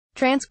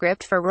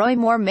Transcript for Roy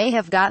Moore may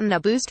have gotten a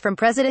boost from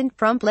President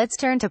Trump. Let's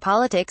turn to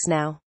politics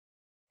now.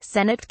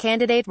 Senate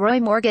candidate Roy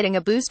Moore getting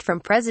a boost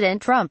from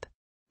President Trump.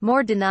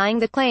 Moore denying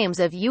the claims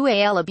of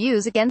UAL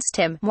abuse against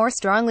him, more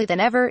strongly than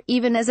ever,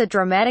 even as a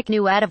dramatic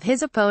new ad of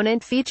his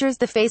opponent features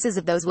the faces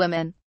of those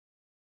women.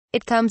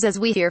 It comes as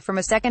we hear from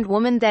a second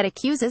woman that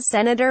accuses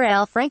Senator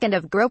Al Franken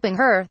of groping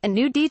her, and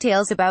new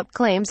details about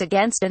claims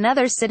against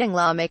another sitting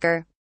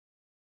lawmaker.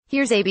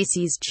 Here's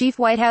ABC's chief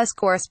White House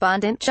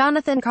correspondent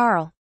Jonathan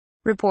Karl.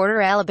 Reporter: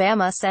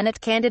 Alabama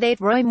Senate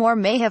candidate Roy Moore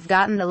may have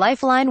gotten the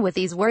lifeline with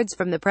these words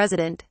from the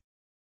president.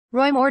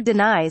 Roy Moore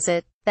denies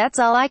it. That's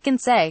all I can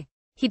say.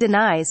 He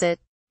denies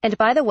it. And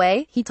by the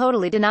way, he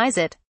totally denies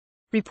it.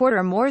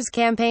 Reporter: Moore's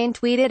campaign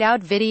tweeted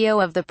out video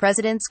of the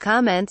president's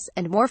comments,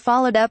 and Moore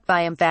followed up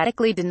by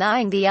emphatically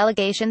denying the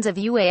allegations of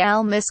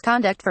UAL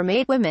misconduct from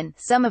 8 women,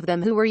 some of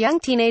them who were young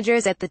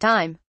teenagers at the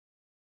time.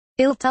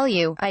 He'll tell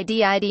you, I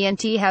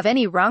didn't have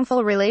any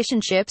wrongful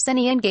relationships and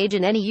engage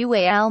in any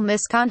UAL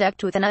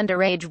misconduct with an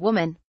underage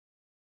woman.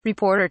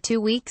 Reporter: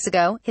 2 weeks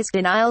ago, his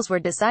denials were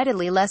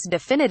decidedly less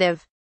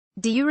definitive.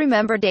 Do you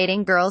remember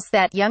dating girls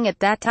that young at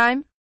that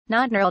time?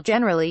 Not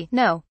generally,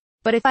 no.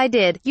 But if I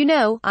did,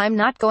 I'm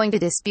not going to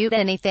dispute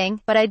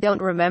anything, but I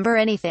don't remember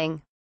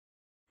anything.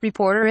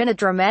 Reporter: in a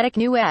dramatic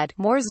new ad,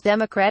 Moore's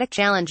Democratic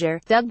challenger,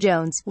 Doug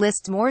Jones,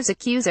 lists Moore's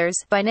accusers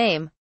by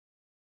name.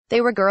 They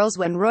were girls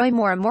when Roy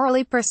Moore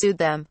morally pursued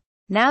them.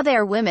 Now they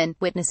are women,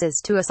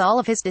 witnesses to us all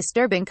of his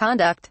disturbing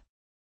conduct.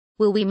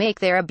 Will we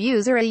make their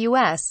abuser a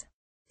U.S.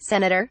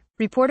 Senator?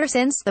 Reporter: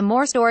 since the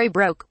Moore story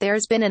broke,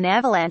 there's been an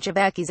avalanche of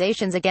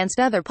accusations against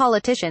other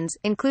politicians,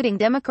 including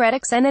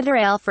Democratic Senator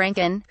Al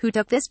Franken, who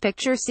took this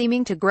picture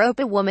seeming to grope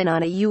a woman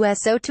on a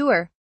USO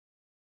tour.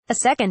 A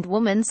second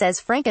woman says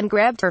Franken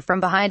grabbed her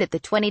from behind at the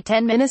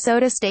 2010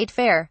 Minnesota State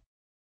Fair.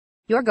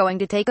 You're going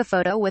to take a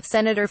photo with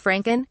Senator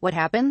Franken, what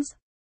happens?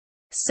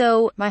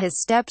 So,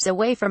 his steps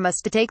away from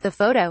us to take the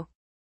photo.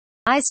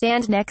 I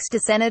stand next to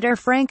Senator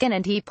Franken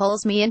and he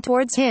pulls me in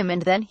towards him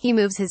and then he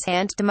moves his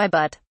hand to my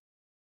butt.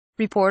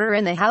 Reporter: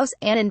 in the House,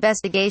 an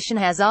investigation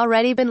has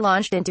already been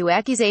launched into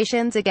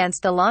accusations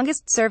against the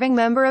longest-serving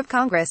member of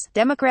Congress,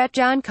 Democrat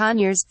John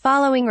Conyers,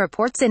 following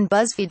reports in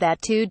BuzzFeed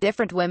that 2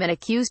 different women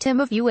accused him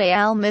of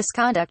UAL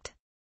misconduct.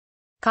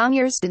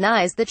 Conyers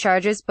denies the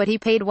charges, but he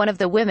paid one of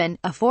the women,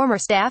 a former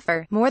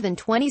staffer, more than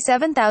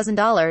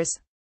 $27,000.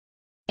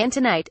 And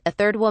tonight, a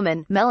third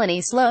woman,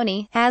 Melanie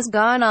Sloaney, has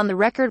gone on the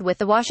record with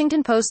the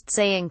Washington Post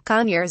saying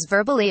Conyers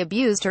verbally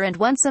abused her and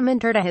once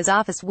summoned her to his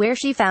office where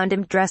she found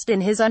him dressed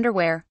in his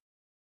underwear.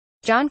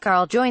 John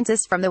Karl joins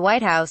us from the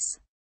White House.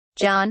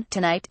 John,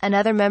 tonight,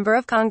 another member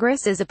of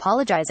Congress is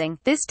apologizing,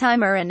 this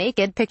time a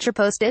naked picture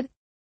posted.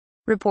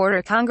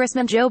 Reporter: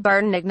 Congressman Joe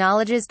Barton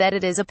acknowledges that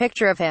it is a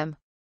picture of him.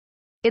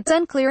 It's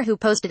unclear who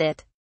posted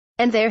it.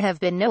 And there have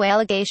been no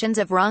allegations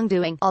of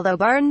wrongdoing, although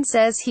Barton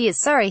says he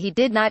is sorry he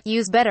did not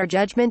use better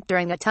judgment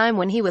during a time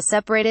when he was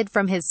separated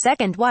from his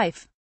second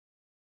wife.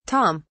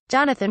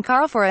 Jonathan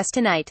Karl for us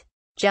tonight.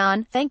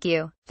 John, thank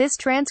you. This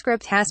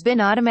transcript has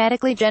been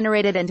automatically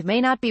generated and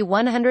may not be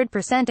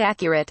 100%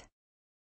 accurate.